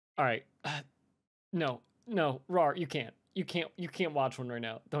All right. No, no, Rar, you can't. You can't watch one right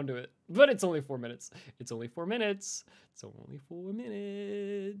now. Don't do it. But it's only 4 minutes. It's only 4 minutes. It's only 4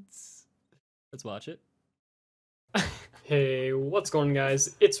 minutes. Let's watch it. Hey, what's going on,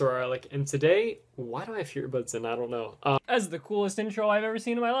 guys? It's Rarlic, and today, why do I have earbuds in? I don't know. That's the coolest intro I've ever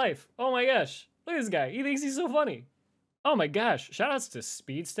seen in my life. Oh my gosh. Look at this guy. He thinks he's so funny. Oh my gosh. Shoutouts to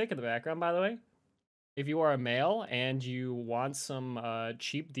Speed Stick in the background, by the way. If you are a male and you want some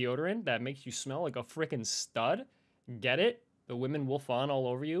cheap deodorant that makes you smell like a freaking stud, get it. The women will fawn all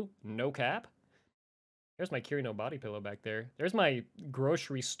over you. No cap. There's my Kirino body pillow back there. There's my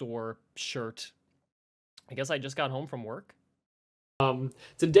grocery store shirt. I guess I just got home from work.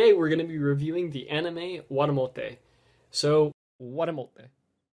 Today we're going to be reviewing the anime Watamote. So, Watamote.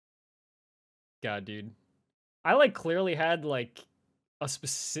 God, dude. I clearly had a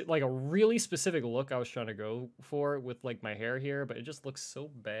really specific look I was trying to go for with my hair here, but it just looks so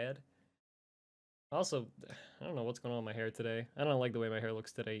bad. Also, I don't know what's going on with my hair today. I don't like the way my hair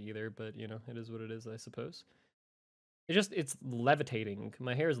looks today either, but you know, it is what it is, I suppose. It's levitating.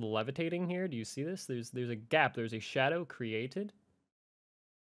 My hair is levitating here. Do you see this? There's a gap. There's a shadow created.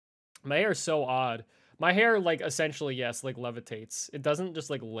 My hair is so odd. My hair essentially, yes, levitates. It doesn't just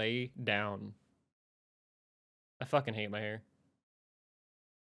lay down. I fucking hate my hair.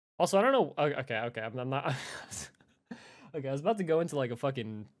 Also, I don't know. Okay, I'm not. Okay, I was about to go into a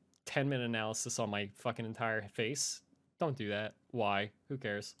fucking 10-minute analysis on my fucking entire face. Don't do that. Why? Who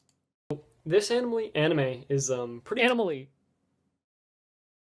cares? this anime is pretty Animally.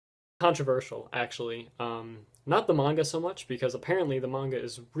 controversial, actually. Not the manga so much, because apparently the manga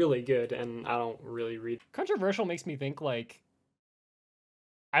is really good, and I don't really read. Controversial makes me think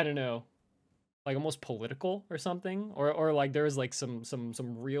I don't know, almost political or something, or there's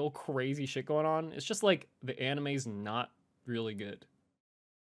some real crazy shit going on. It's just the anime's not really good.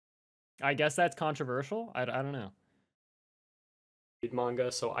 I guess that's controversial. I don't know. Read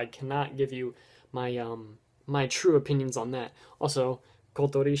manga, so I cannot give you my my true opinions on that. Also,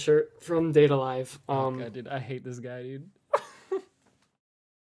 Kotori shirt from Data Live. Oh God, dude, I hate this guy, dude.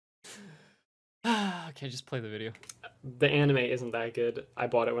 Okay, just play the video. The anime isn't that good. I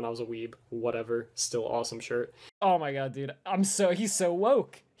bought it when I was a weeb. Whatever. Still awesome shirt. Oh my God, dude. He's so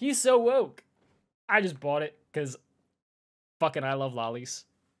woke. He's so woke. I just bought it because fucking I love lollies.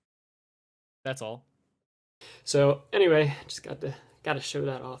 That's all. So anyway, just gotta show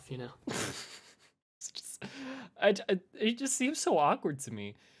that off, you know. It's just, it just seems so awkward to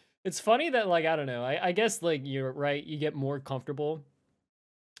me. It's funny that I don't know. I guess you're right. You get more comfortable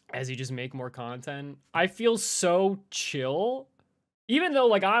as you just make more content. I feel so chill, even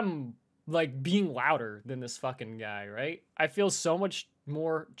though I'm being louder than this fucking guy, right? I feel so much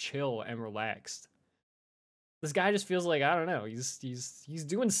more chill and relaxed. This guy just feels I don't know. He's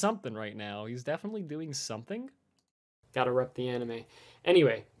doing something right now. He's definitely doing something. Gotta rep the anime.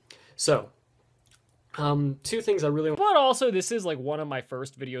 Anyway, so two things I really want. But also, this is one of my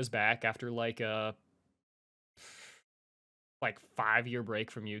first videos back after a 5-year break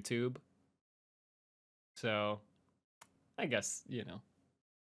from YouTube. So, I guess, you know,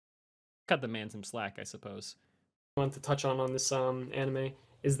 cut the man some slack, I suppose. I want to touch on this anime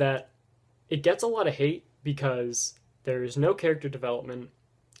is that it gets a lot of hate because there's no character development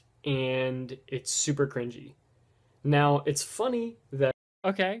and it's super cringy. Now, it's funny that...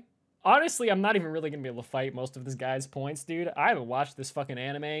 Okay. Honestly, I'm not even really going to be able to fight most of this guy's points, dude. I haven't watched this fucking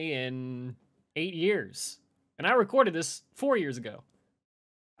anime in 8 years. And I recorded this 4 years ago.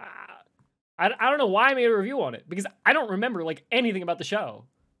 I don't know why I made a review on it, because I don't remember anything about the show.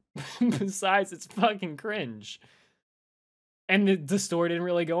 Besides, it's fucking cringe. And the story didn't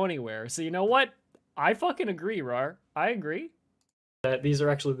really go anywhere. So you know what? I fucking agree, Rar. I agree. That these are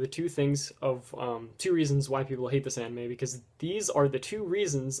actually the two things of two reasons why people hate this anime, because these are the two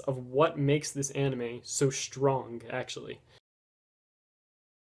reasons of what makes this anime so strong, actually.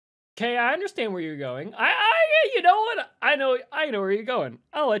 Okay, I understand where you're going. You know what? I know where you're going.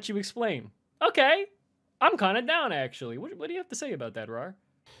 I'll let you explain. Okay, I'm kind of down actually. What do you have to say about that, Rar?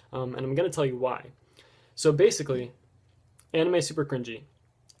 And I'm gonna tell you why. So basically, anime is super cringy.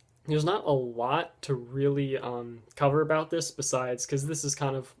 There's not a lot to really cover about this besides, because this is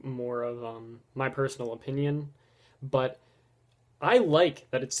kind of more of my personal opinion, but I like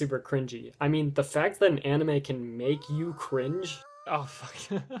that it's super cringy. I mean, the fact that an anime can make you cringe... Oh,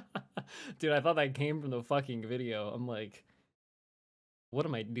 fuck. Dude, I thought that came from the fucking video. I'm like, what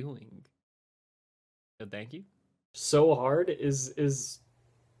am I doing? Thank you. So hard is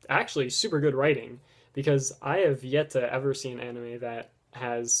actually super good writing, because I have yet to ever see an anime that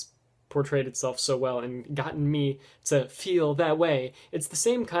has portrayed itself so well and gotten me to feel that way. It's the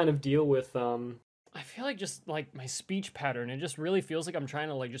same kind of deal with I feel like just like my speech pattern, it just really feels like I'm trying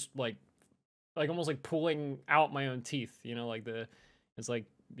to like just like almost like pulling out my own teeth, you know, like it's like,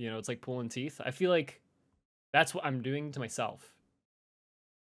 you know, it's like pulling teeth. I feel like that's what I'm doing to myself.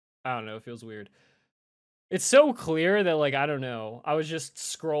 I don't know, it feels weird. It's so clear that like I don't know. I was just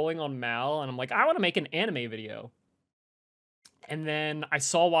scrolling on Mal and I'm like, I want to make an anime video. And then I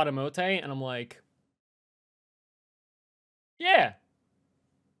saw Watamote and I'm like, yeah.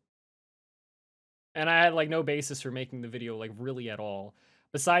 And I had like no basis for making the video like really at all.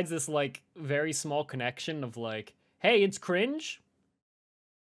 Besides this like very small connection of like, hey, it's cringe.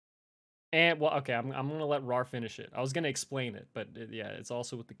 And well, okay, I'm gonna let Rar finish it. I was gonna explain it, but yeah, it's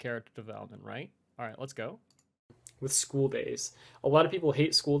also with the character development, right? All right, let's go. with School Days. A lot of people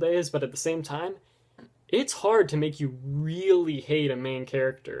hate School Days, but at the same time, it's hard to make you really hate a main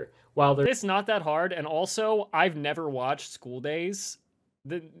character while they're It's not that hard, and also I've never watched School Days.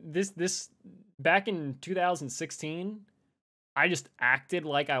 This back in 2016, I just acted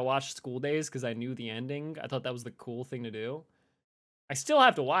like I watched School Days because I knew the ending. I thought that was the cool thing to do. I still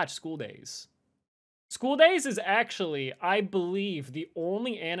have to watch School Days. School Days is actually, I believe, the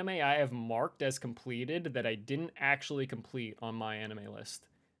only anime I have marked as completed that I didn't actually complete on my anime list.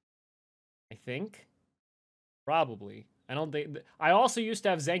 I think. Probably. I don't think. I also used to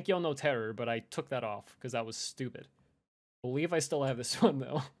have Zenkyo no Terror, but I took that off because that was stupid. I believe I still have this one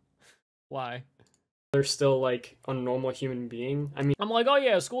though. Why? they're still like a normal human being. I mean, I'm like, oh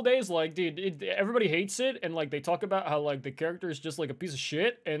yeah, School Days, like, dude, everybody hates it, and like they talk about how like the character is just like a piece of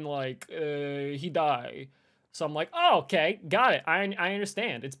shit, and like he die. So I'm like, oh okay, got it. I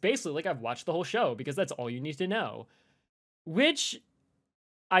understand. It's basically like I've watched the whole show because that's all you need to know, which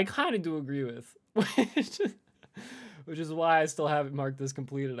I kind of do agree with, which is why I still haven't marked as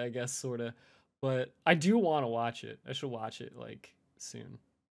completed, I guess, sort of. But I do want to watch it. I should watch it like soon.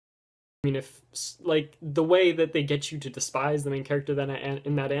 if like the way that they get you to despise the main character then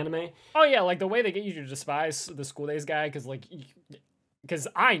in that anime, Oh yeah, like the way they get you to despise the School Days guy, because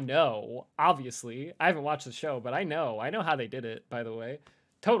I know, obviously, I haven't watched the show, but I know how they did it. By the way,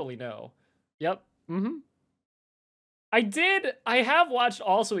 totally know. Yep. Mm-hmm. I have watched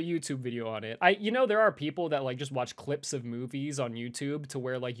also a YouTube video on it. There are people that like just watch clips of movies on YouTube to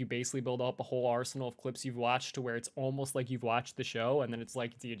where like you basically build up a whole arsenal of clips you've watched to where it's almost like you've watched the show, and then it's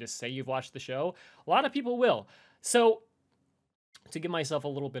like, do you just say you've watched the show? A lot of people will. So to give myself a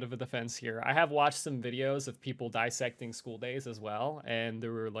little bit of a defense here, I have watched some videos of people dissecting School Days as well, and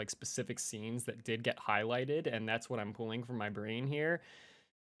there were like specific scenes that did get highlighted, and that's what I'm pulling from my brain here.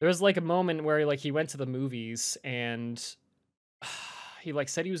 There was like a moment where like he went to the movies and he like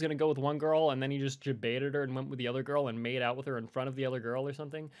said he was gonna go with one girl, and then he just debated her and went with the other girl and made out with her in front of the other girl or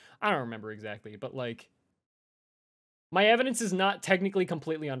something. I don't remember exactly, but like my evidence is not technically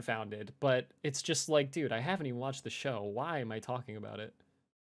completely unfounded, but it's just like, dude, I haven't even watched the show. Why am I talking about it?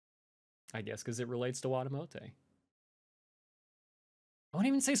 I guess because it relates to Watamote. I won't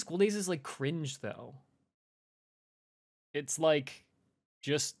even say School Days is like cringe though. It's like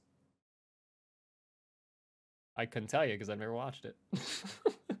just I couldn't tell you because I've never watched it.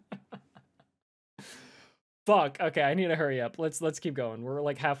 Fuck. Okay, I need to hurry up. Let's keep going. We're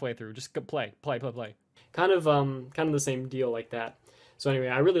like halfway through. Just go play. kind of the same deal like that. So anyway,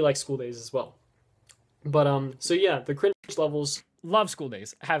 I really like School Days as well. But so yeah, the cringe levels Love School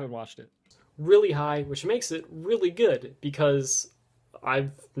Days. Haven't watched it. really high, which makes it really good because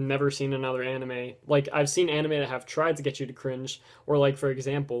I've never seen another anime. Like I've seen anime that have tried to get you to cringe, or like for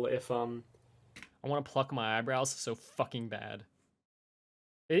example, if I want to pluck my eyebrows so fucking bad.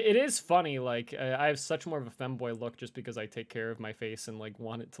 It is funny, like, I have such more of a femboy look just because I take care of my face and, like,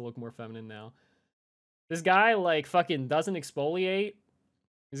 want it to look more feminine now. This guy, like, fucking doesn't exfoliate.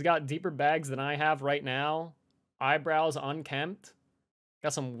 He's got deeper bags than I have right now. Eyebrows unkempt.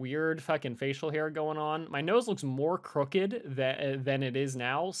 Got some weird fucking facial hair going on. My nose looks more crooked than it is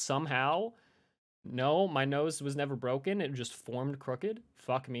now, somehow. No, my nose was never broken. It just formed crooked.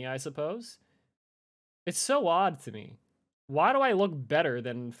 Fuck me, I suppose. It's so odd to me. Why do I look better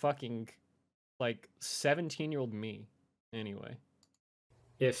than fucking, like, 17-year-old me? Anyway.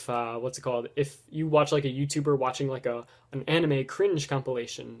 if what's it called? If you watch like a YouTuber watching like an anime cringe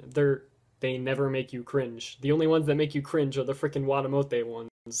compilation, they never make you cringe. The only ones that make you cringe are the freaking Watamote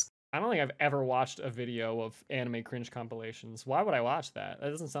ones. I don't think I've ever watched a video of anime cringe compilations. Why would I watch that? That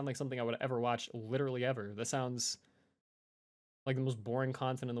doesn't sound like something I would ever watch, literally ever. That sounds like the most boring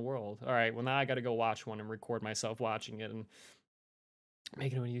content in the world. All right, well now I gotta go watch one and record myself watching it and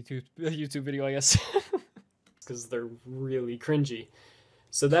make it a YouTube video, I guess. Because they're really cringy.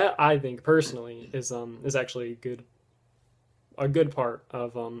 So that I think personally is actually a good part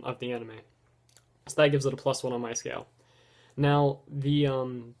of the anime. So that gives it a +1 on my scale. Now the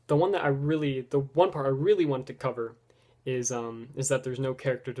one part I really want to cover is that there's no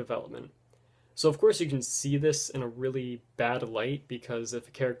character development. So of course you can see this in a really bad light because if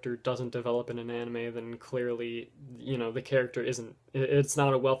a character doesn't develop in an anime, then clearly, the character isn't. It's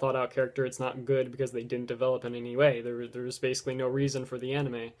not a well thought out character. It's not good because they didn't develop in any way. There's basically no reason for the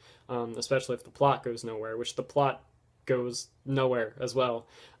anime, especially if the plot goes nowhere, which the plot goes nowhere as well.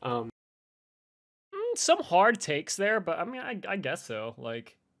 Some hard takes there, but I mean, I guess so.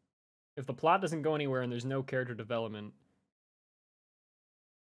 Like, if the plot doesn't go anywhere and there's no character development,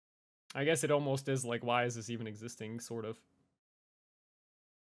 I guess it almost is like, why is this even existing, sort of?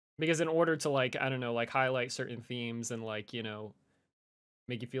 Because in order to, like, I don't know, like, highlight certain themes and, like,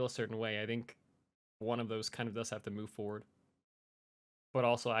 make you feel a certain way, I think one of those kind of does have to move forward. But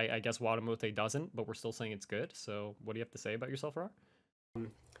also, I guess Watamote doesn't, but we're still saying it's good, so what do you have to say about yourself, Rar?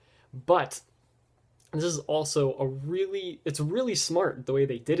 But this is also it's really smart the way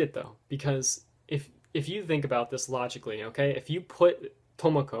they did it though, because if you think about this logically, okay, if you put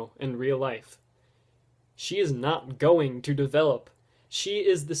Tomoko in real life, she is not going to develop. She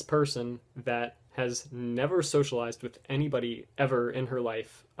is this person that has never socialized with anybody ever in her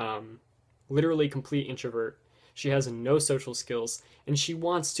life. Literally complete introvert. She has no social skills, and she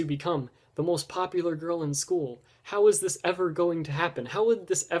wants to become the most popular girl in school. How is this ever going to happen? How would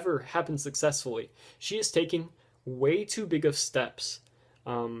this ever happen successfully? She is taking way too big of steps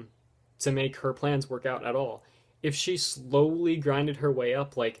to make her plans work out at all. If she slowly grinded her way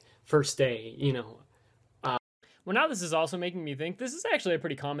up, like first day, Well, now this is also making me think this is actually a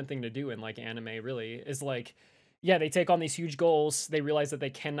pretty common thing to do in, like, anime, really, is like, yeah, they take on these huge goals, they realize that they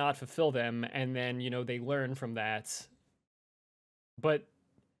cannot fulfill them, and then, they learn from that. But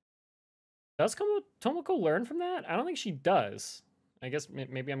does Tomoko learn from that? I don't think she does. I guess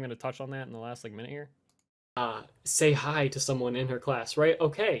maybe I'm going to touch on that in the last, like, minute here. say hi to someone in her class, right?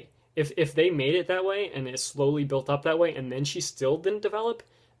 Okay. If they made it that way and it slowly built up that way and then she still didn't develop,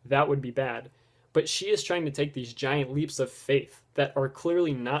 that would be bad. But she is trying to take these giant leaps of faith that are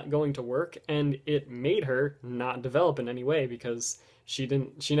clearly not going to work, and it made her not develop in any way because she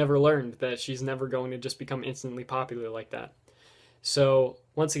never learned that she's never going to just become instantly popular like that. So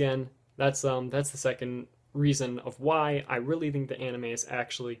once again, that's the second reason of why I really think the anime is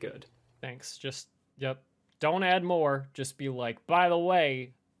actually good. Thanks. Just, yep. Don't add more. Just be like, by the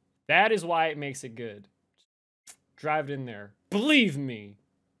way, that is why it makes it good. Drive it in there. Believe me.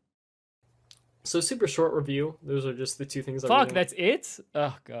 So super short review. Those are just the two things. Fuck, that's it?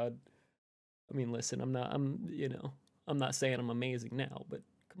 Oh god. I mean, listen, I'm not saying I'm amazing now, but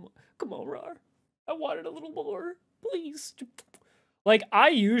come on, Rar. I wanted a little more, please. Like, I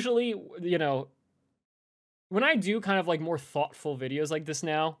usually, when I do kind of like more thoughtful videos like this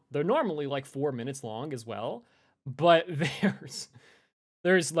now, they're normally like 4 minutes long as well, but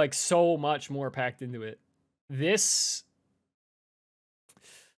there's like so much more packed into it. This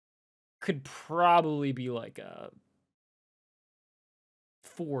could probably be like a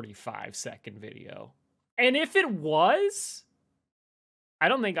 45-second video. And if it was, I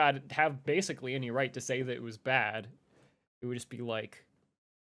don't think I'd have basically any right to say that it was bad. It would just be like,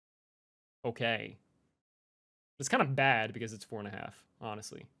 okay. It's kind of bad because it's 4.5,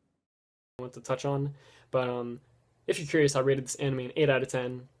 honestly. I want to touch on, but if you're curious, I rated this anime an 8 out of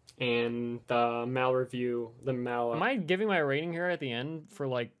 10. And the Mal review, Am I giving my rating here at the end for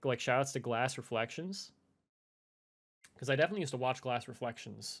like shoutouts to Glass Reflections? Because I definitely used to watch Glass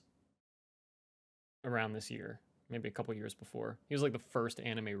Reflections around this year, maybe a couple years before. He was like the first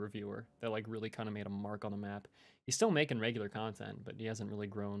anime reviewer that like really kind of made a mark on the map. He's still making regular content, but he hasn't really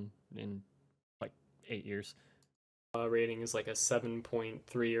grown in like 8 years. Rating is like a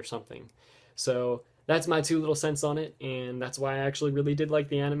 7.3 or something. So that's my 2 little cents on it, and that's why I actually really did like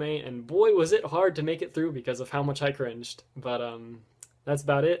the anime, and boy was it hard to make it through because of how much I cringed. But that's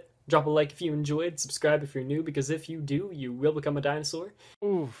about it. Drop a like if you enjoyed, subscribe if you're new, because if you do, you will become a dinosaur.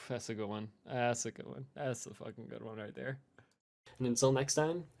 Oof, that's a good one. That's a good one. That's a fucking good one right there. And until next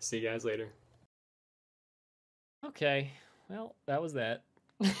time, see you guys later. Okay, well, that was that.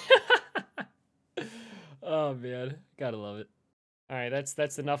 Oh man, gotta love it. All right,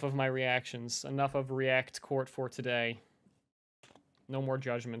 that's enough of my reactions. Enough of React Court for today. No more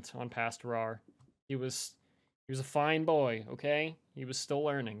judgment on past Rar. He was a fine boy, okay? He was still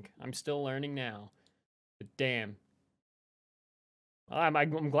learning. I'm still learning now. But damn.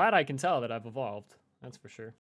 I'm glad I can tell that I've evolved. That's for sure.